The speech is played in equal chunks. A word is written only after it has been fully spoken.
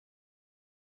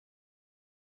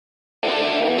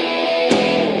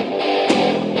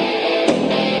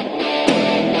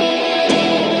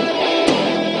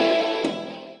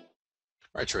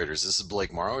All right, traders, this is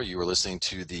Blake Morrow. You were listening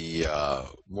to the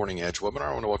Morning Edge webinar.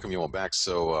 I want to welcome you all back.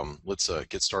 So let's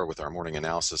get started with our morning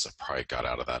analysis. I probably got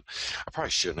out of that. I probably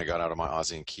shouldn't have got out of my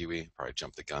Aussie and Kiwi. Probably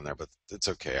jumped the gun there, but it's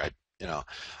okay.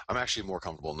 I'm actually more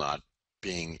comfortable not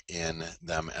being in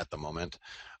them at the moment.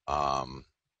 I'm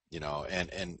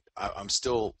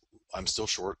still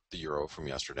short the euro from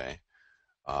yesterday.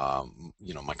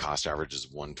 My cost average is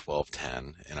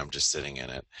 112.10 and I'm just sitting in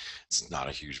it. It's not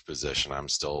a huge position. I'm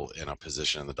still in a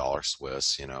position in the dollar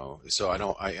Swiss, so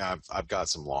I've got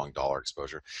some long dollar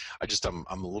exposure.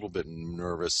 I'm a little bit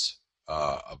nervous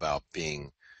about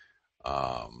being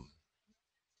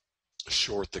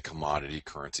short the commodity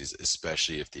currencies,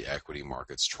 especially if the equity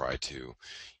markets try to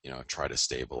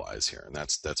stabilize here. And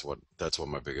that's what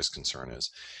my biggest concern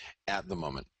is at the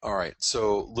moment. All right,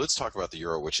 so let's talk about the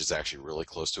euro, which is actually really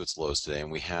close to its lows today.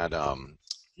 And we had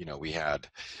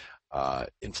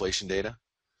inflation data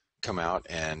come out,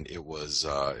 and it was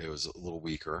a little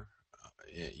weaker,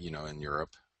 in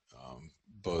Europe.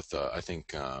 Both I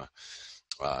think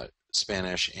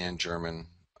Spanish and German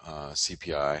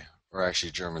CPI, or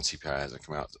actually German CPI hasn't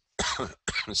come out.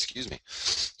 Excuse me.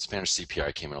 Spanish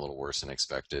CPI came in a little worse than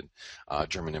expected.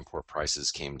 German import prices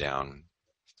came down.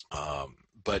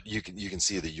 But you can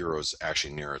see the euro's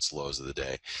actually near its lows of the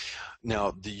day.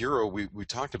 Now the euro, we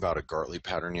talked about a Gartley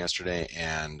pattern yesterday,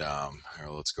 and here,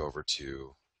 let's go over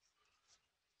to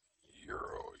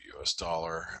euro US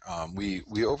dollar.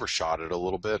 We overshot it a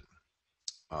little bit.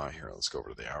 Here, let's go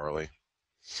over to the hourly.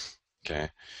 Okay,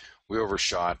 we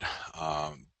overshot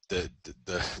the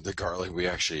Gartley. We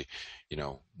actually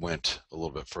went a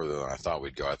little bit further than I thought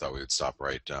we'd go. I thought we would stop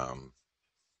right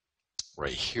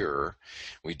here.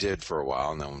 We did for a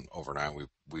while, and then overnight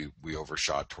we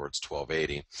overshot towards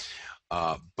 1280.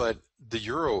 But the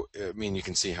euro, I mean, you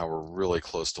can see how we're really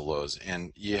close to lows,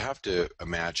 and you have to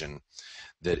imagine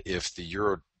that if the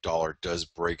euro dollar does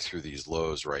break through these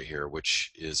lows right here,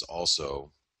 which is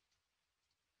also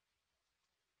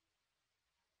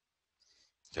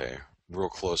real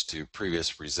close to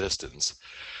previous resistance,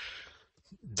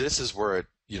 this is where it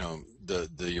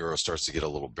the euro starts to get a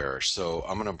little bearish. So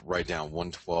I'm going to write down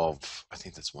 112. I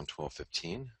think that's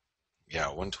 112.15. Yeah,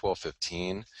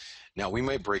 112.15. Now we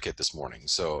might break it this morning,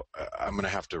 so I'm going to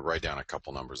have to write down a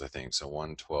couple numbers, I think. So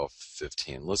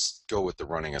 112.15. Let's go with the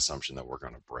running assumption that we're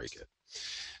going to break it.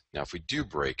 Now, if we do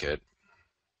break it,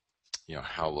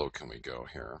 how low can we go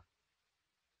here?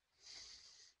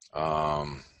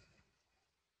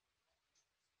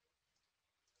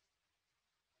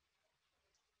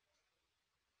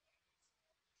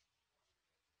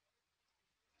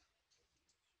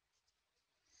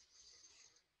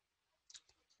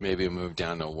 Maybe a move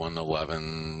down to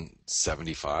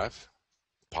 111.75,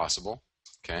 possible.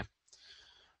 Okay,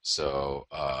 so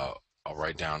I'll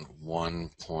write down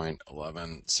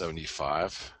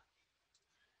 1.1175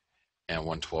 and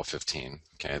 112.15.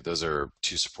 Okay, those are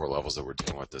two support levels that we're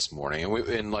dealing with this morning,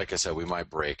 and like I said, we might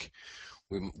break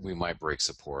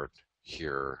support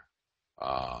here,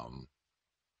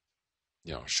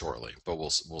 shortly, but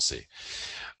we'll see.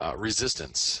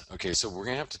 Resistance. Okay, so we're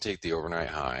gonna have to take the overnight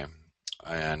high.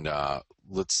 And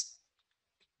let's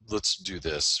do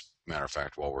this. Matter of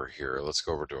fact, while we're here, let's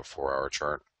go over to a 4-hour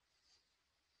chart.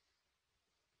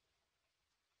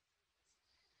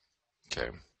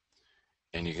 Okay,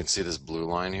 and you can see this blue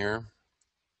line here.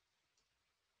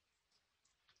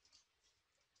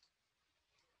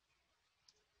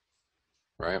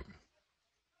 Right?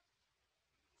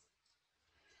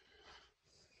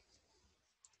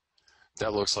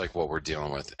 That looks like what we're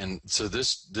dealing with. And so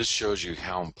this shows you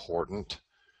how important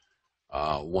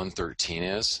 113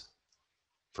 is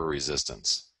for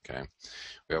resistance. Okay,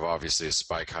 we have obviously a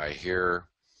spike high here.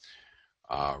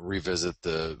 Revisit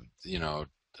the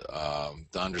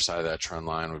underside of that trend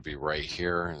line would be right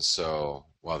here. And so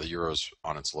while the euro's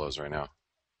on its lows right now,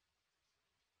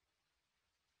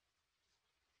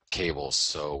 cable's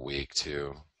so weak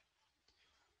too.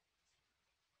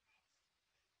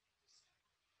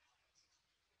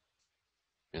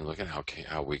 And look at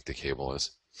how weak the cable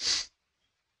is.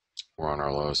 We're on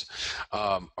our lows.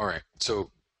 All right, so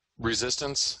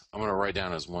resistance, I'm going to write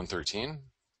down as 113.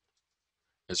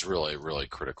 It's really, really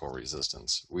critical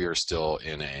resistance. We are still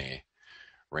in a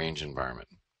range environment.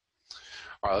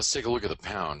 All right, let's take a look at the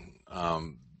pound.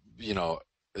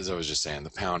 As I was just saying,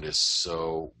 the pound is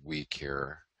so weak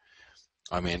here.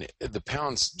 I mean, the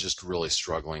pound's just really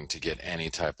struggling to get any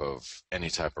type of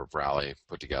rally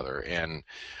put together. And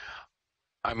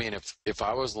I mean, if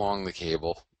I was long the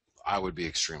cable, I would be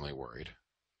extremely worried.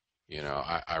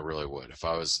 I really would. If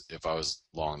I was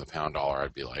long the pound dollar,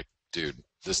 I'd be like, dude,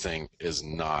 this thing is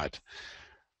not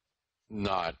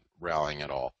rallying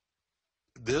at all.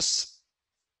 This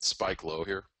spike low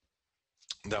here,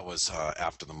 that was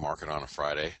after the market on a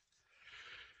Friday.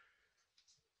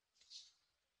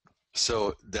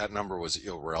 So that number was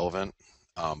irrelevant,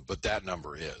 but that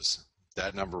number is.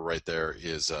 That number right there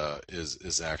is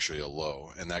actually a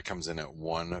low, and that comes in at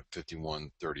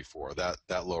 151.34.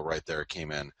 That low right there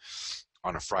came in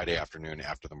on a Friday afternoon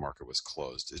after the market was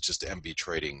closed. It's just MB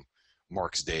Trading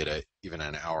marks data even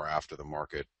an hour after the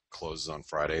market closes on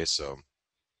Friday. So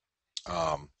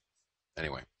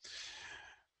anyway,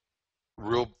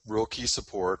 real key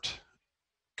support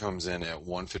comes in at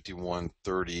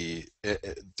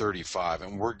 151.35,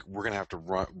 and we're gonna have to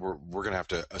run. We're gonna have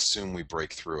to assume we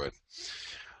break through it.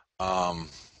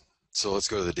 So let's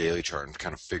go to the daily chart and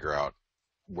kind of figure out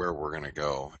where we're gonna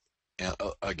go. And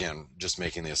again, just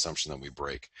making the assumption that we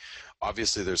break.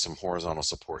 Obviously, there's some horizontal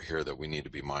support here that we need to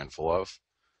be mindful of.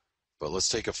 But let's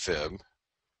take a fib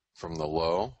from the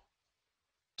low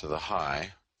to the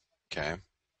high. Okay.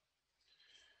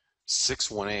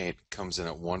 618 comes in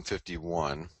at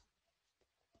 151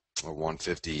 or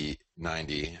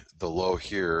 150.90. The low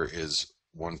here is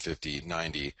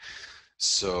 150.90.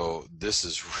 So this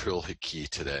is really key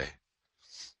today.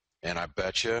 And I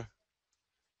bet you,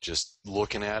 just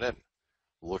looking at it,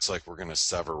 looks like we're going to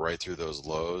sever right through those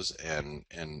lows and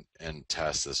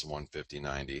test this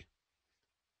 150.90. It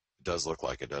does look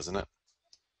like it, doesn't it?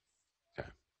 Okay.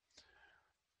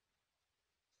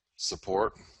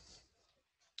 Support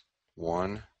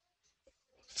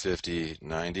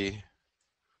 150.90,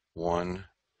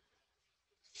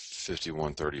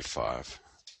 151.35.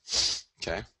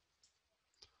 Okay.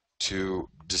 Two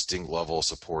distinct level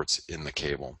supports in the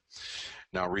cable.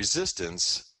 Now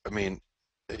resistance, I mean,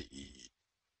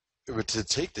 to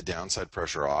take the downside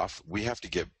pressure off, we have to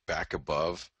get back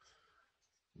above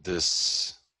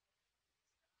this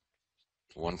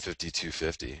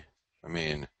 150.250. I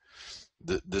mean,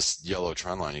 this yellow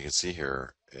trend line you can see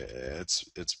here, it's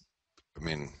I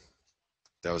mean,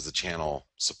 that was the channel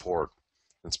support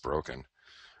that's broken.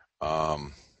 I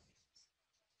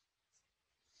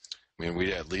mean,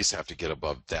 we at least have to get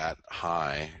above that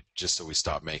high just so we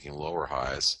stop making lower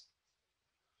highs,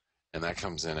 and that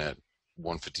comes in at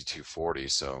 152.40.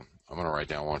 So I'm going to write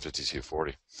down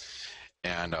 152.40,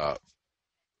 and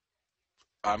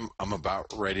I'm about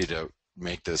ready to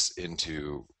make this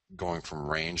into going from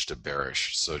range to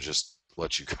bearish. So just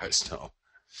let you guys know,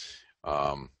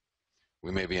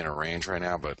 we may be in a range right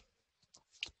now, but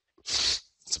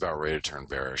it's about ready to turn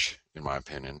bearish, in my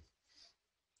opinion.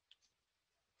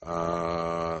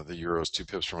 The euro's 2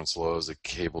 pips from its lows. The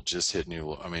cable just hit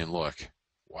new. I mean, look,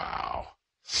 wow.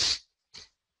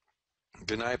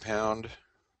 Good night, pound.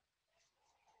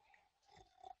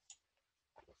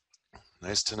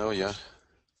 Nice to know you. Hope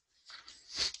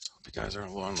you guys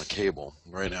aren't low on the cable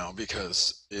right now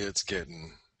because it's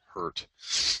getting hurt.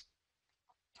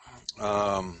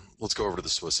 Let's go over to the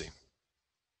Swissy.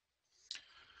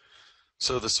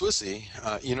 So the Swissy,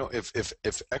 you know,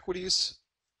 if equities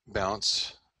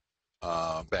bounce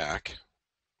back,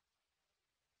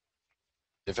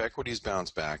 the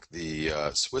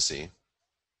Swissy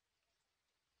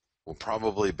will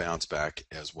probably bounce back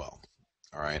as well.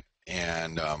 All right,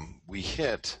 and we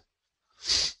hit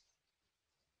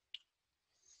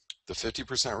the 50%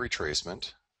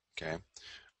 retracement. Okay,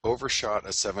 overshot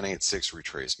a 786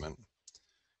 retracement.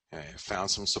 Okay, found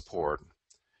some support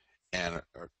and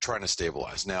are trying to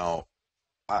stabilize. Now,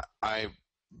 I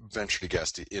venture to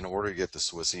guess in order to get the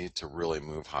Swissy to really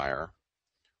move higher,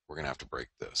 we're going to have to break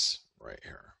this right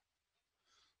here.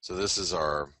 So these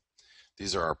are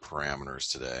our parameters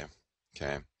today.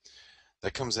 Okay,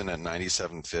 that comes in at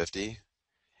 97.50,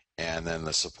 and then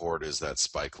the support is that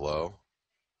spike low,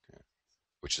 okay,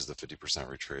 which is the 50%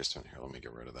 retracement. Here, let me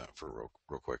get rid of that for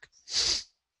real quick.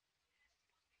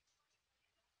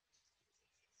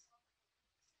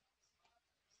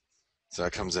 So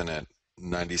that comes in at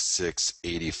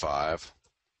 96.85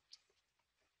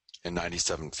 and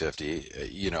 97.50.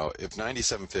 You know, if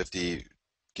 97.50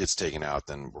 gets taken out,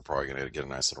 then we're probably going to get a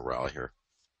nice little rally here.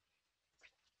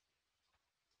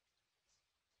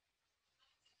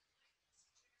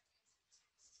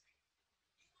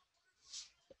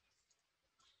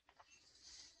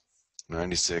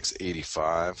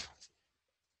 $96.85,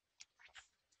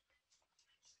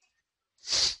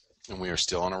 and we are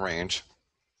still in a range.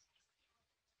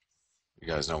 You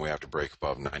guys know we have to break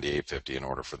above 98.50 in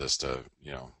order for this to,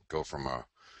 you know, go from a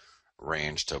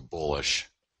range to bullish.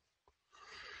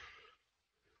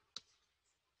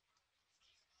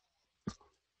 All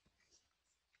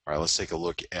right, let's take a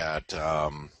look at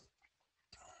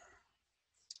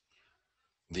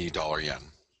the dollar yen.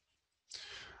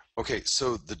 Okay,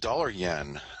 so the dollar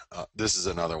yen, this is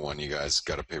another one you guys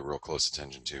got to pay real close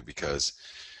attention to because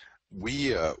we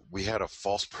had a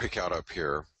false breakout up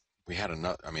here. We had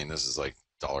another. I mean, this is like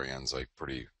dollar yen's like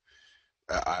pretty.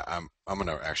 I'm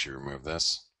gonna actually remove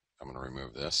this. I'm gonna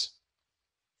remove this.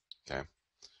 Okay,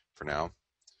 for now,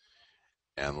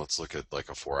 and let's look at like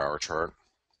a 4 hour chart,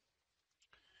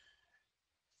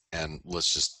 and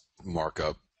let's just mark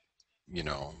up,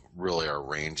 really our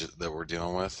range that we're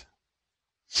dealing with.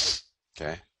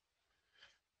 Okay,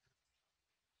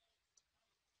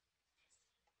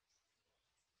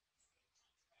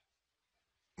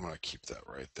 I'm gonna keep that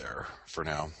right there for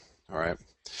now. All right,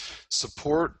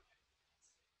 support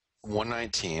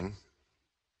 119,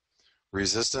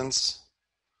 resistance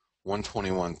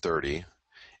 121.30,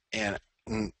 and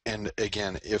and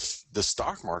again, if the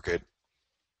stock market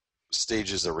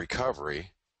stages a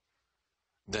recovery,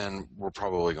 then we're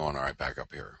probably going all right back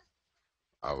up here,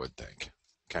 I would think.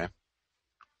 Okay,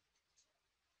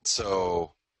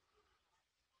 so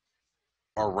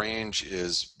our range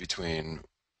is between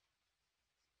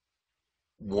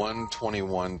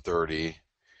 121.30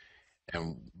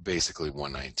 and basically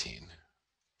 119.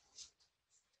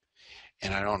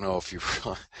 And I don't know if you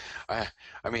really,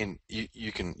 I mean,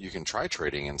 you can try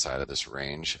trading inside of this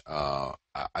range. I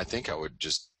think I would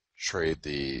just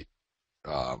trade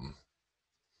um,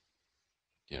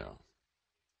 you know,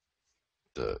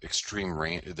 the extreme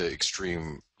range, the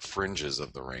extreme fringes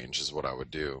of the range is what I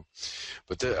would do.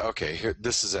 But okay, here,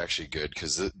 this is actually good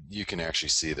because you can actually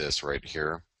see this right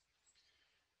here.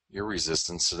 Your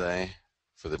resistance today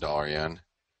for the dollar yen.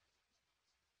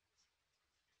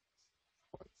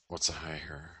 What's the high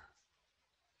here?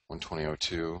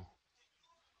 120.02,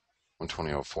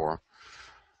 120.04.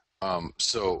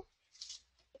 So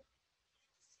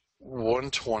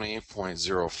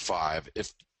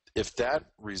 120.05. If that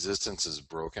resistance is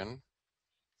broken,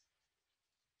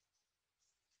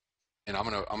 and I'm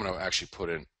gonna actually put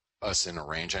in us in a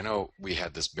range. I know we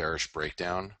had this bearish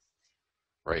breakdown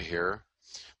right here,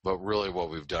 but really what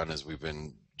we've done is we've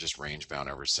been just range bound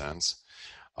ever since.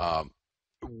 Um,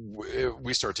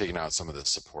 we start taking out some of the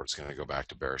support, it's going to go back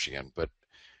to bearish again. But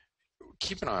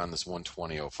keep an eye on this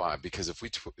 120.05 because if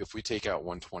we take out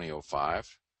 120.05,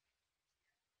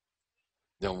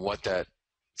 then what that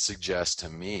suggests to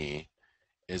me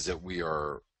is that we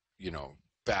are,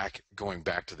 going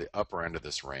back to the upper end of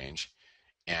this range,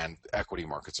 and equity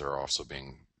markets are also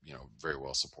being, very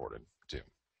well supported too.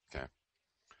 Okay.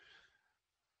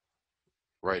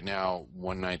 Right now,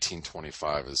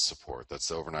 119.25 is support. That's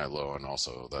the overnight low and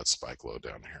also that spike low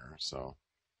down here. So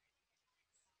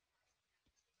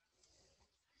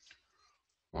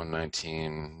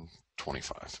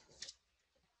 119.25.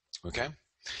 Okay.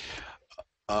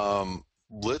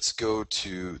 Let's go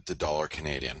to the dollar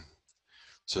Canadian.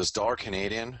 So this dollar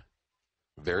Canadian,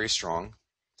 very strong,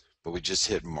 but we just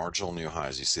hit marginal new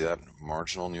highs. You see that?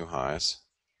 Marginal new highs.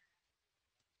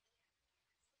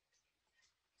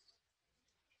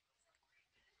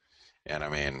 And I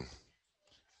mean,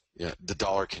 yeah, the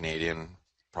dollar Canadian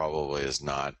probably is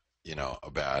not,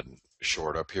 a bad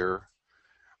short up here.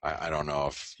 I don't know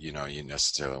if, you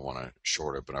necessarily want to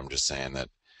short it, but I'm just saying that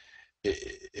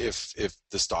if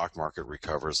the stock market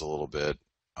recovers a little bit,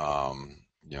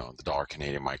 the dollar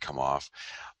Canadian might come off.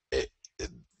 It, it,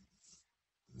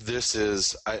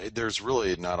 there's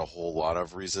really not a whole lot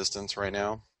of resistance right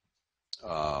now,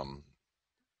 um,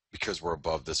 because we're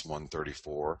above this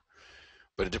 134.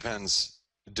 But it depends.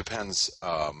 It depends.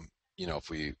 If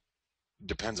we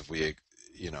depends if we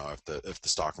if the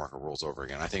stock market rolls over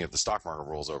again. I think if the stock market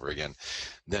rolls over again,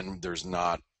 then there's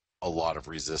not a lot of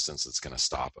resistance that's going to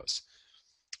stop us.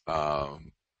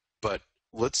 But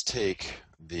let's take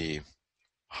the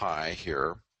high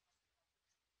here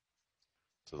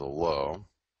to the low.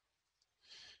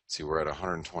 See, we're at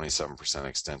 127%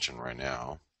 extension right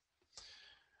now.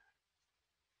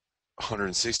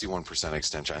 161%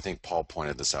 extension. I think Paul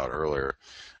pointed this out earlier,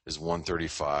 is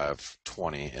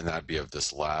 135.20, and that'd be of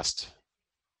this last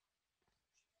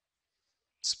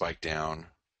spike down,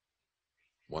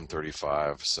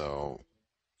 135. So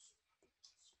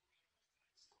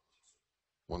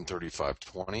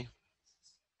 135.20.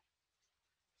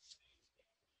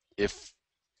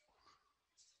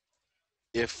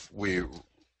 If we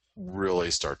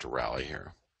really start to rally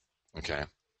here, okay.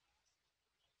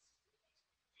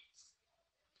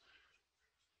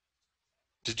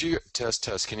 Did you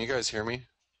test? Can you guys hear me?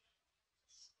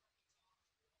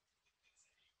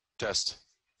 Test.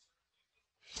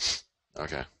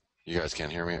 Okay. You guys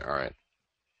can't hear me? All right.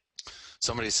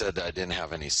 Somebody said that I didn't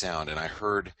have any sound, and I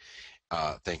heard.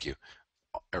 Thank you,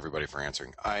 everybody, for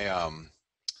answering.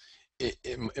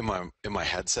 in my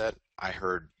headset, I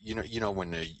heard,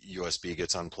 when the USB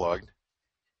gets unplugged,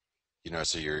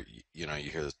 so you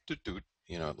hear this doot doot,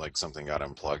 like something got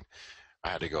unplugged. I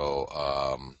had to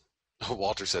go.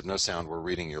 Walter said, "No sound. We're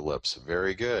reading your lips."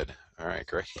 Very good. All right,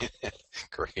 great,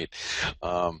 great.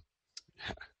 Um,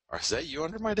 is that you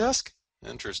under my desk?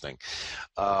 Interesting.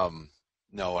 Um,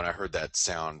 no, when I heard that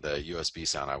sound, the USB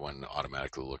sound, I went and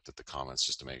automatically looked at the comments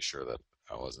just to make sure that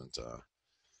I wasn't,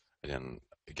 I didn't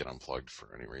get unplugged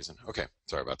for any reason. Okay,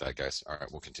 sorry about that, guys. All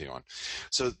right, we'll continue on.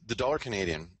 So the dollar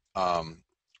Canadian,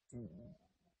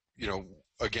 you know,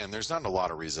 again, there's not a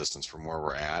lot of resistance from where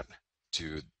we're at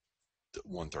to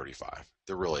 135.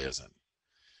 There really isn't.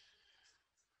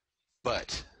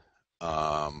 But,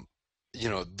 um,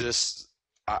 this,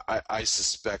 I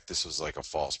suspect this was like a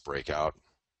false breakout,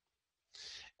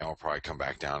 and we'll probably come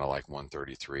back down to like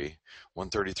 133.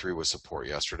 133 was support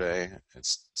yesterday.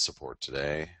 It's support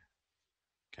today.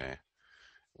 Okay.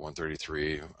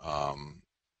 133.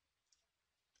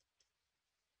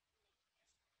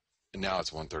 And now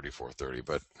it's 134.30,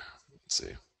 but let's see.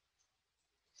 I'm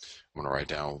going to write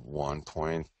down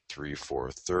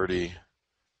 1.3430.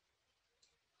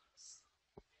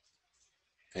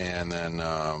 And then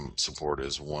support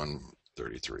is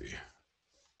 133.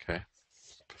 Okay.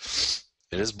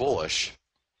 It is bullish,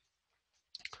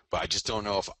 but I just don't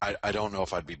know if I don't know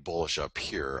if I'd be bullish up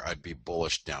here. I'd be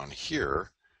bullish down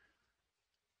here.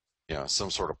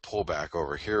 Some sort of pullback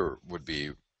over here would be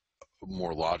a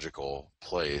more logical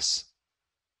place.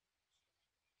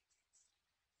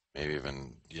 Maybe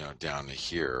even, down to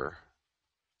here.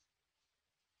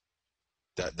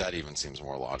 That even seems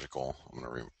more logical. I'm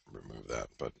going to remove that,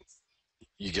 but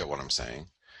you get what I'm saying.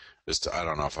 I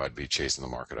don't know if I'd be chasing the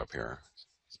market up here.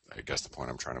 I guess the point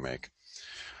I'm trying to make.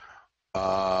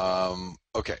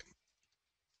 Okay.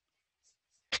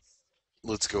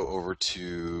 Let's go over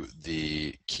to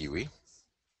the Kiwi.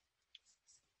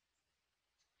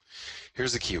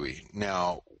 Here's the Kiwi.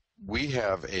 Now we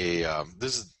have a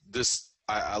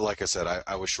like I said,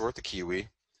 I was short the Kiwi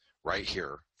right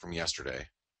here from yesterday,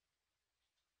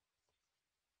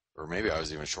 or maybe I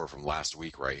was even short from last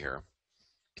week right here.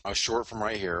 I was short from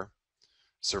right here,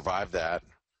 survived that,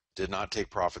 did not take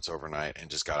profits overnight, and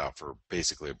just got out for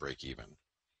basically a break even.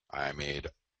 I made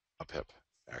a pip,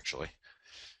 actually.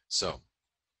 So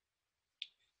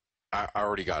I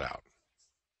already got out.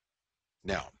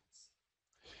 Now,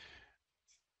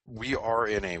 we are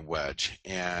in a wedge,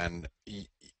 and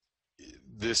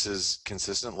this is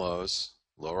consistent lows,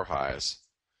 lower highs.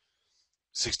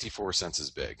 64 cents is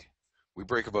big. We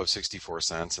break above 64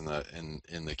 cents in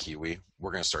the Kiwi,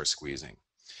 we're going to start squeezing.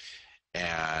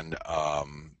 And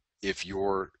if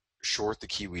you're short the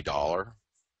Kiwi dollar,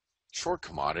 short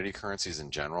commodity currencies in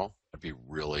general, I'd be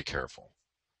really careful.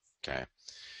 Okay.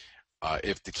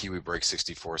 If the Kiwi breaks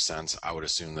 64 cents, I would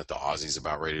assume that the Aussie's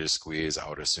about ready to squeeze. I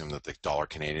would assume that the dollar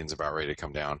Canadian's about ready to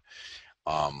come down.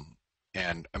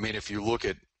 And I mean, if you look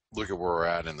at where we're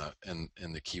at in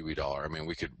the Kiwi dollar, I mean,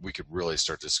 we could really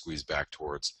start to squeeze back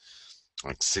towards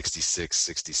like 66,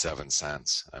 67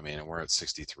 cents. I mean, and we're at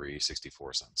 63,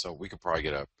 64 cents. So we could probably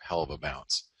get a hell of a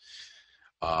bounce.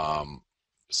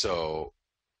 So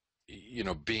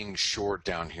being short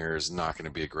down here is not going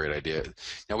to be a great idea.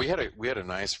 Now we had a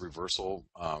nice reversal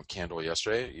candle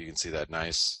yesterday. You can see that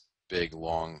nice big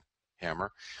long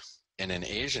hammer, and an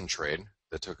Asian trade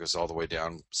that took us all the way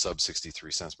down sub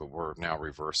 63 cents, but we're now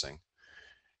reversing.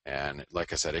 And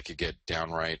like I said, it could get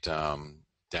downright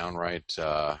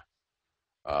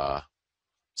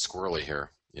squirrely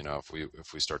here,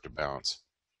 if we start to bounce.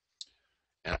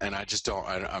 And I just don't.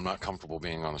 I'm not comfortable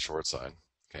being on the short side.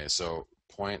 Okay, so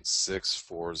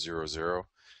 0.6400,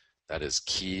 that is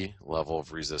key level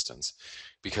of resistance,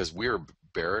 because we are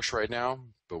bearish right now,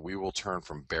 but we will turn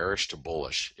from bearish to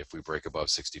bullish if we break above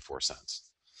 64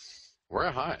 cents. We're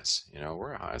at highs,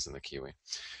 we're at highs in the Kiwi.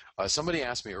 Somebody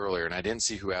asked me earlier, and I didn't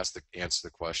see who answered the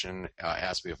question,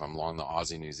 asked me if I'm long the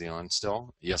Aussie New Zealand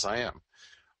still. Yes, I am.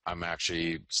 I'm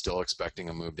actually still expecting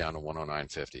a move down to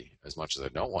 109.50. As much as I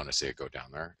don't want to see it go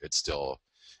down there, it's still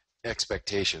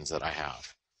expectations that I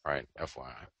have. All right,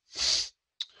 FYI.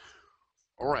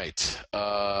 All right.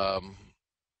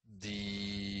 The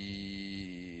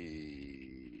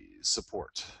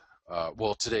support.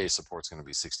 Well, today's support's going to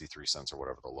be 63 cents or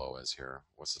whatever the low is here.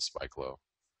 What's the spike low?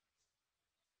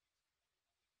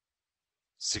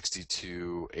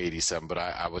 62.87. But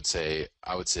I would say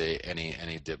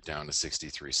any dip down to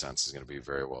 63 cents is going to be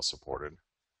very well supported.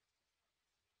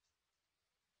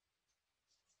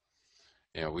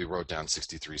 We wrote down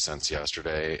 63 cents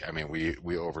yesterday. I mean,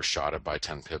 we overshot it by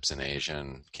 10 pips in Asia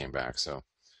and came back. So,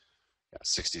 yeah,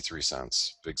 63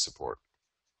 cents, big support.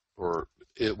 or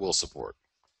it will support.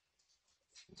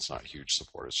 It's not huge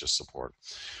support, it's just support.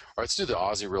 All right, let's do the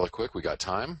Aussie really quick. We got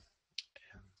time.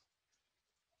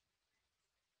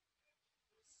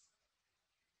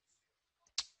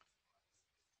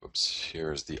 Oops,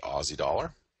 here's the Aussie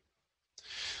dollar.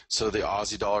 So the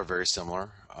Aussie dollar, very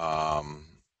similar.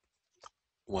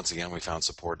 Once again, we found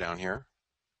support down here.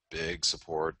 Big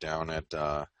support down at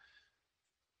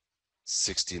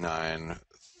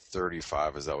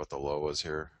 69.35. Is that what the low was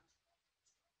here?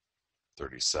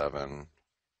 37,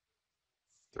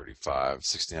 35,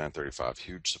 69.35.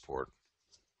 Huge support.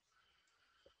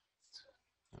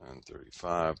 And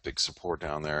 35, big support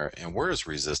down there. And where is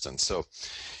resistance? So,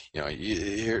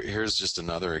 here's just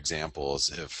another example: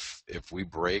 is if we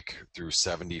break through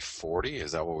 70.40,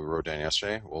 is that what we wrote down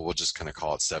yesterday? Well, we'll just kind of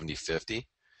call it 70.50. If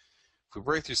we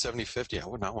break through 70.50, I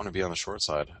would not want to be on the short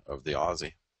side of the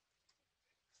Aussie.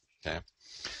 Okay.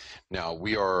 Now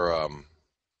we are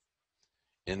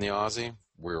in the Aussie.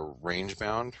 We're range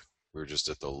bound. We're just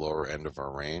at the lower end of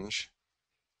our range.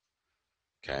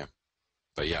 Okay.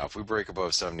 But yeah, if we break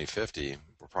above 70.50,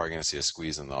 we're probably going to see a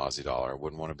squeeze in the Aussie dollar. I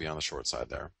wouldn't want to be on the short side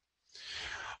there.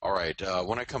 All right.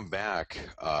 When I come back,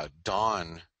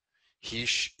 Don, he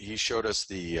showed us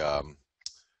the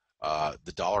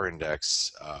dollar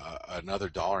index, another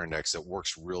dollar index that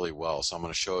works really well. So I'm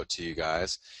going to show it to you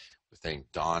guys. We thank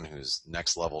Don, who's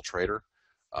next level trader.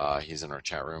 He's in our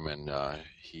chat room, and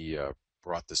he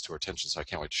brought this to our attention. So I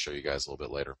can't wait to show you guys a little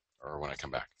bit later, or when I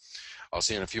come back. I'll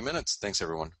see you in a few minutes. Thanks,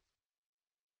 everyone.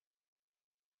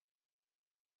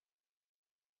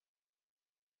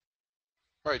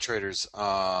 All right, traders,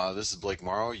 this is Blake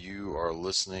Morrow. You are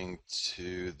listening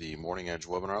to the Morning Edge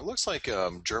webinar. It looks like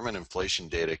German inflation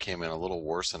data came in a little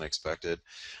worse than expected,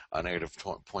 negative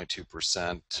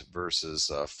 0.2%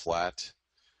 versus flat.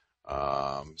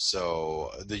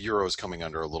 So the euro is coming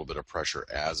under a little bit of pressure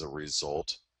as a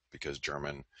result, because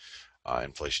German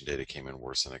inflation data came in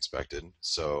worse than expected.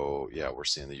 So yeah, we're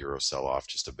seeing the euro sell off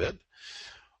just a bit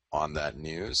on that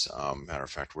news. Matter of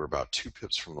fact, we're about 2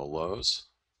 pips from the lows.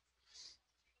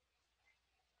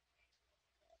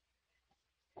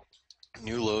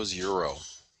 New lows, euro.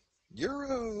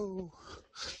 Euro.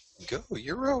 Go,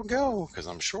 euro, go, because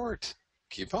I'm short.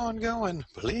 Keep on going,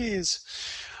 please.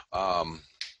 All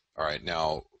right,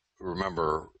 now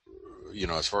remember,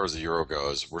 as far as the euro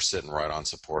goes, we're sitting right on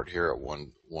support here at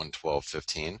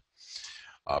 112.15.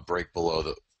 Break below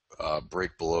the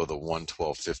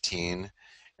 112.15,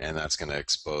 and that's going to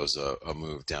expose a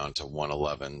move down to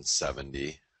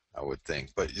 111.70, I would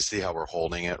think. But you see how we're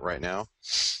holding it right now?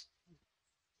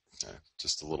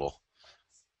 Just a little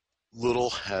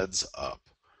heads up.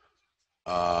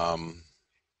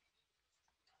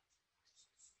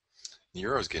 The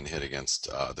euro is getting hit against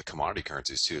the commodity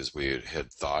currencies too, as we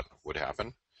had thought would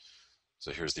happen.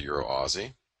 So here's the euro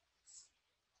Aussie.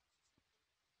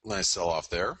 Nice sell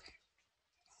off there.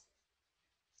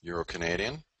 Euro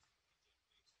Canadian.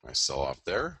 Nice sell off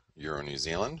there. Euro New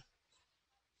Zealand.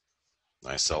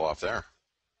 Nice sell off there.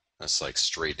 That's like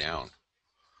straight down.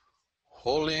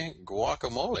 Holy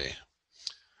guacamole.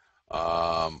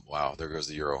 Wow, there goes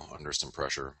the euro under some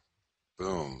pressure.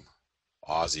 Boom.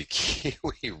 Aussie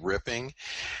Kiwi ripping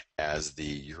as the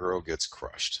euro gets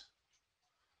crushed.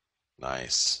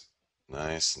 Nice.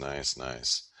 Nice, nice,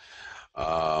 nice.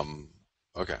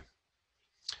 Okay.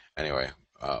 Anyway,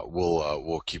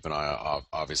 we'll keep an eye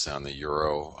obviously on the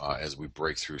euro as we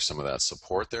break through some of that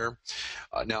support there.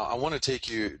 Now I want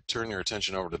to turn your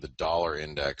attention over to the dollar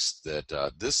index.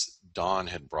 That this Don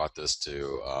had brought this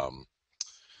to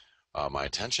my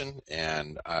attention,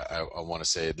 and I want to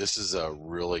say this is a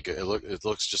really good. It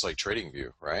looks just like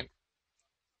TradingView, right?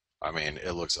 I mean,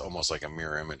 it looks almost like a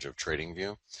mirror image of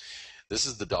TradingView. This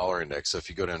is the dollar index. So if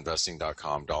you go to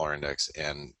investing.com, dollar index,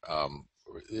 and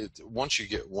once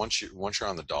you're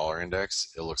on the dollar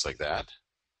index, it looks like that.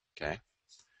 Okay,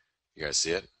 you guys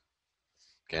see it?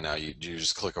 Okay, now you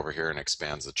just click over here and it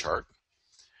expands the chart.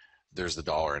 There's the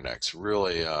dollar index.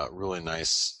 Really, really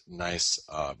nice,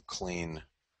 clean,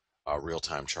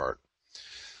 real-time chart.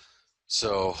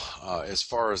 So as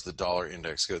far as the dollar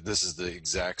index goes, this is the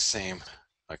exact same,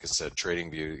 like I said,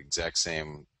 TradingView, exact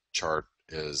same chart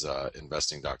as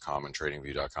investing.com and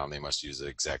tradingview.com. They must use the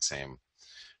exact same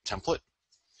template.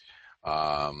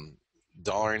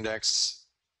 Dollar index,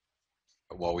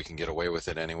 well, we can get away with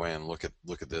it anyway, and look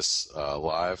at this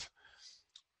live.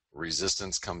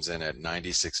 Resistance comes in at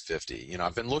 96.50.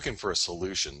 I've been looking for a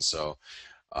solution, so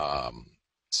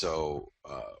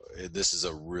this is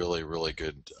a really, really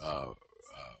good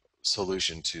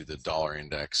solution to the dollar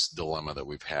index dilemma that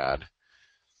we've had.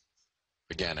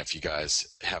 Again, if you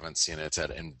guys haven't seen it, it's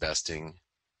at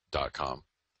investing.com.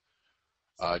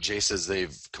 Jay says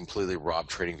they've completely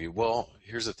robbed TradingView. Well,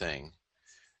 here's the thing,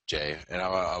 Jay, and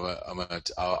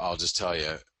I'll just tell you,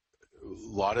 a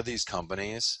lot of these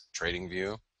companies,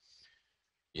 TradingView,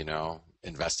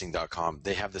 investing.com,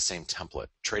 they have the same template.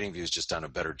 TradingView's just done a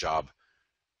better job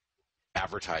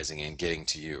advertising and getting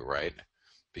to you, right?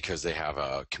 Because they have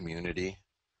a community,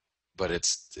 but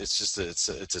it's a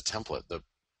template that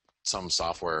some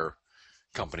software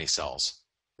company sells.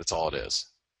 That's all it is.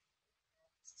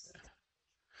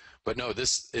 But no,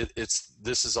 this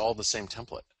is all the same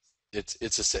template. It's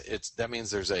that means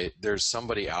there's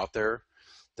somebody out there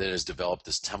that has developed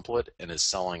this template and is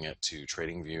selling it to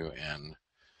TradingView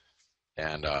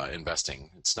and investing.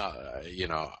 It's not,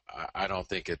 I don't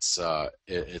think it's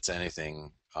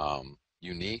anything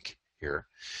unique here.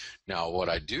 Now, what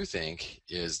I do think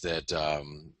is that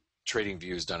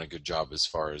TradingView has done a good job as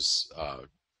far as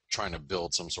trying to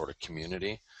build some sort of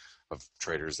community of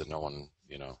traders that no one,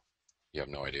 you have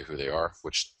no idea who they are,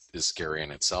 which is scary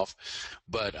in itself.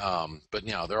 But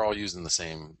they're all using the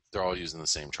same. They're all using the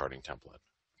same charting template.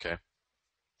 Okay.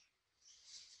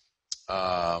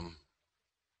 Um,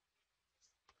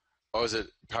 oh, is it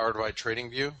powered by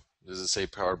TradingView? Does it say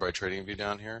powered by TradingView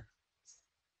down here?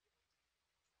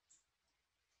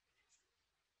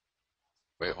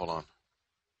 Wait, hold on.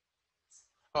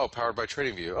 Oh, powered by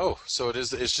TradingView. Oh, so it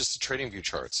is. It's just the TradingView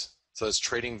charts. So it's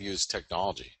TradingView's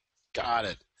technology. Got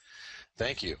it.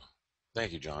 Thank you.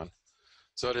 Thank you, John.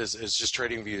 So it is. It's just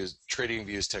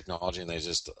TradingView's technology, and they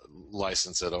just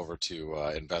license it over to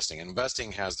investing.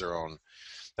 Investing has their own.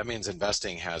 That means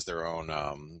investing has their own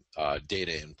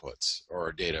data inputs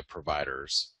or data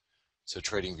providers. So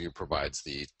TradingView provides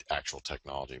the actual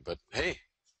technology. But hey,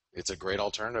 it's a great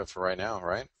alternative for right now,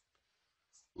 right?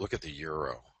 Look at the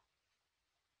euro.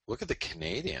 Look at the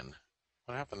Canadian.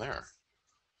 What happened there?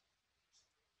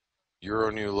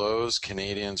 Euro new lows.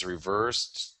 Canadians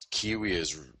reversed. Kiwi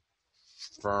is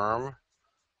firm.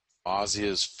 Aussie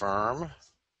is firm.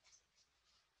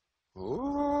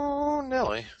 Ooh,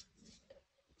 Nelly.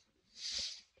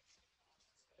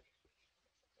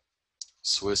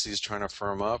 Swissy's trying to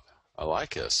firm up. I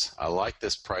like this. I like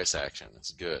this price action.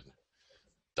 It's good.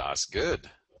 Das good.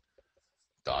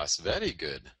 Das very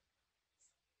good.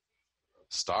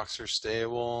 Stocks are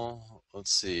stable.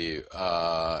 Let's see.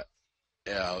 Yeah.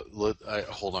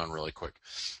 Hold on really quick.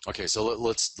 Okay, so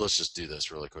let's just do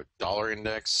this really quick. Dollar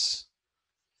index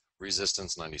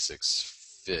resistance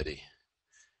 96.50.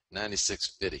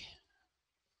 96.50.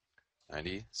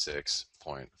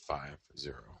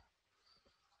 96.50.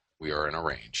 We are in a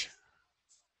range.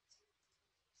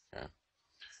 Okay.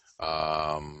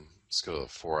 Let's go to the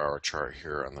 4-hour chart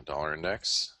here on the dollar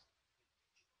index.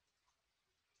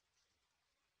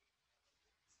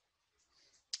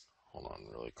 Hold on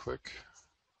really quick.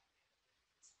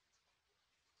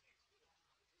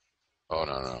 Oh,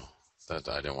 no. That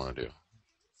I didn't want to do.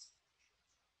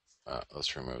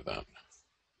 Let's remove that.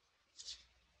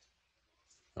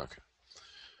 Okay.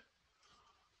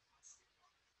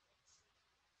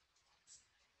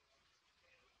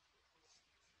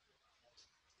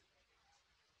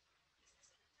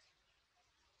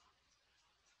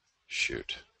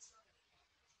 Shoot.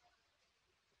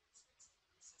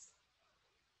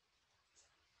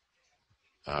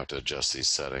 I have to adjust these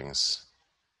settings.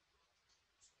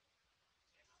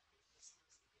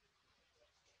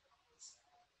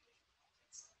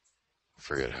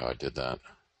 Forget how I did that.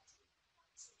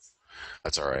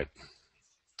 That's all right.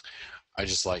 I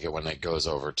just like it when it goes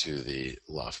over to the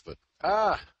left, but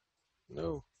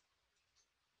no.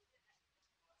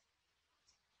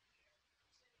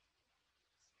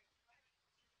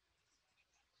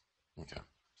 Okay.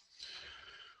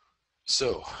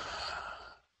 So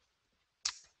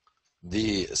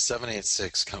the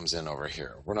 786 comes in over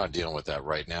here. We're not dealing with that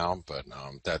right now, but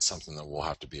that's something that we'll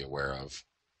have to be aware of.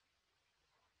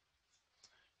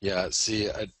 Yeah, see,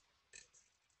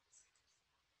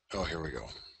 oh, here we go.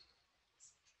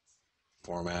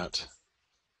 Format,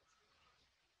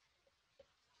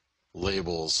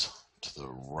 labels to the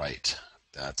right.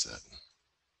 That's it.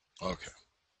 Okay,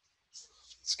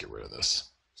 let's get rid of this.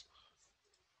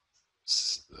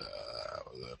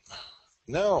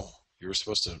 No, you were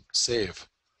supposed to save.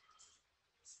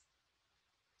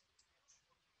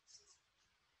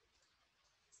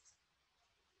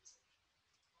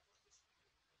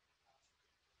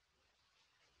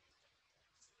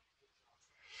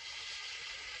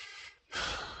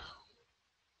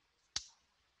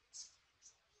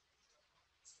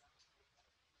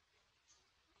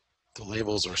 The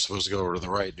labels are supposed to go over to the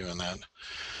right doing that.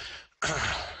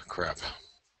 Crap.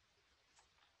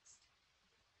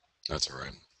 That's all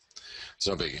right. It's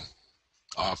no biggie.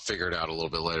 I'll figure it out a little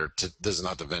bit later. This is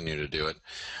not the venue to do it.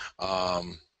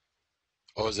 Um,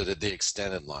 oh, is it at the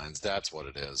extended lines? That's what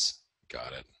it is.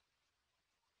 Got it.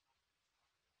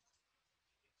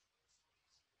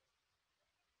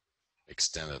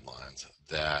 Extended lines.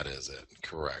 That is it.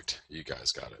 Correct. You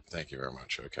guys got it. Thank you very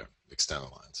much. Okay.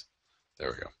 Extended lines.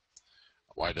 There we go.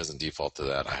 Why it doesn't default to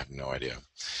that, I have no idea.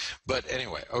 But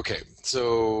anyway, okay.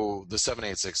 So the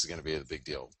 786 is going to be the big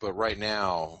deal. But right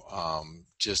now,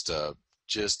 just a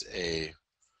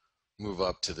move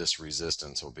up to this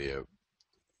resistance will be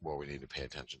what we need to pay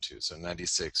attention to. So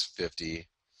 96.50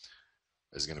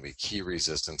 is going to be key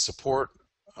resistance. Support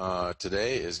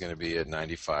today is going to be at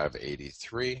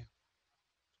 95.83.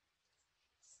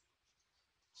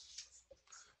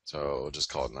 So we'll just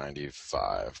call it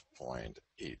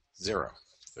 95.80.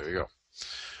 There you go.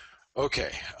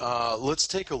 Okay, let's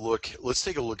take a look. Let's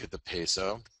take a look at the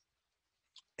peso,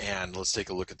 and let's take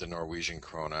a look at the Norwegian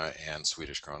krona and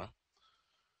Swedish krona.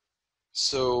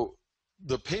 So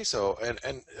the peso, and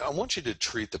I want you to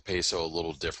treat the peso a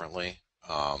little differently.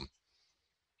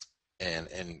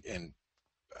 And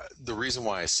the reason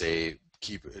why I say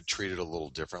treat it a little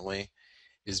differently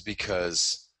is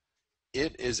because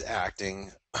it is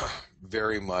acting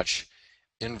very much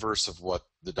inverse of what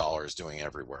the dollar is doing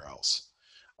everywhere else.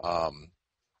 Um,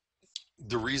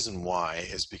 the reason why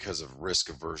is because of risk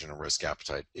aversion and risk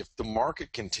appetite. If the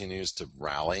market continues to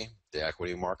rally, the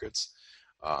equity markets,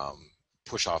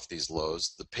 push off these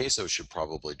lows, the peso should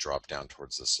probably drop down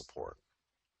towards the support.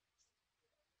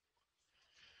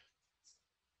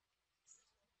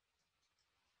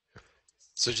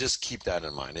 So just keep that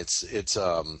in mind. It's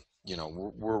you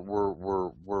know,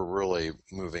 we're really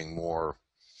moving more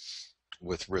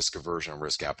with risk aversion and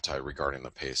risk appetite regarding the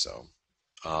peso,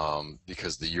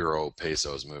 because the euro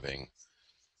peso is moving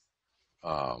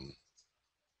um,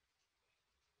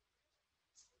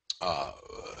 uh,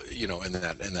 you know, in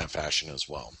that fashion as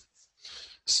well.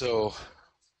 So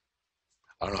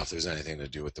I don't know if there's anything to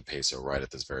do with the peso right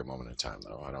at this very moment in time,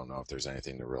 though. I don't know if there's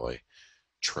anything to really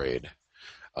trade.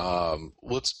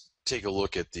 Let's take a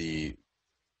look at the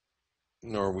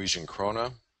Norwegian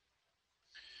krona.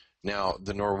 Now,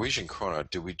 the Norwegian krona,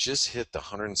 did we just hit the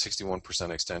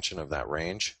 161% extension of that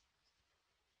range?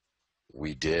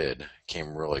 We did.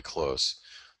 Came really close.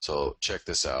 So check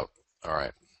this out. All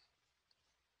right.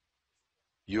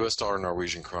 US dollar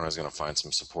Norwegian krona is going to find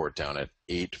some support down at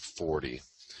 840.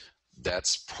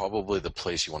 That's probably the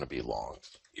place you want to be long.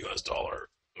 US dollar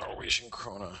Norwegian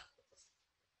krona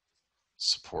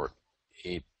support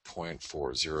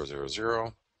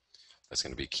 8.4000. That's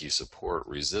going to be key support.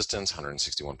 Resistance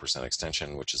 161%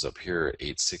 extension, which is up here at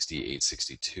 860,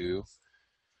 862,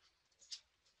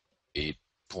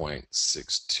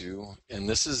 8.62, and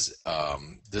this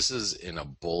is in a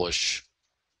bullish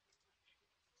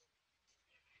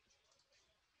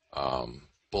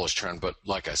bullish trend. But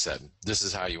like I said, this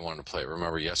is how you want to play it.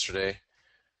 Remember yesterday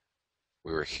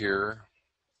we were here,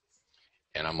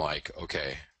 and I'm like,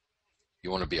 okay,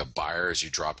 you want to be a buyer as you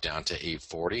drop down to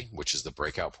 840, which is the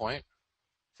breakout point.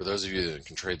 For those of you that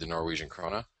can trade the Norwegian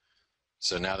krona,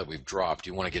 so now that we've dropped,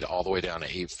 you want to get all the way down to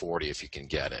 840 if you can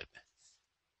get it,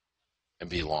 and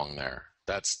be long there.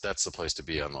 That's the place to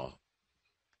be on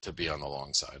the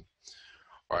long side.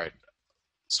 All right,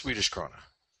 Swedish krona.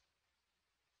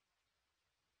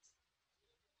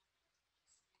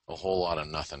 A whole lot of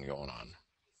nothing going on.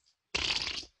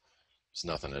 There's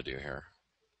nothing to do here.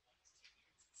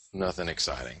 Nothing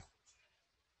exciting.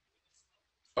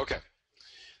 Okay,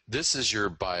 this is your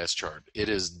bias chart. It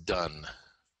is done.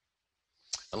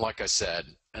 And like I said,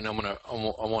 and I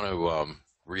want to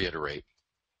reiterate.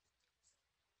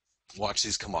 Watch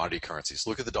these commodity currencies.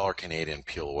 Look at the dollar Canadian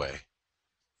peel away.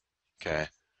 Okay,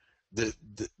 the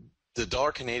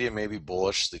dollar Canadian may be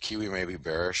bullish, the Kiwi may be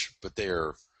bearish, but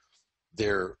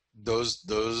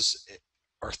those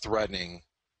are threatening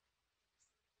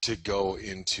to go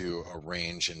into a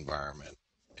range environment,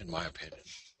 in my opinion.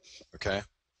 Okay.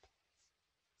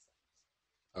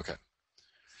 Okay.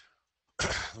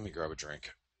 Let me grab a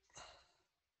drink.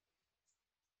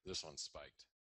 This one's spiked.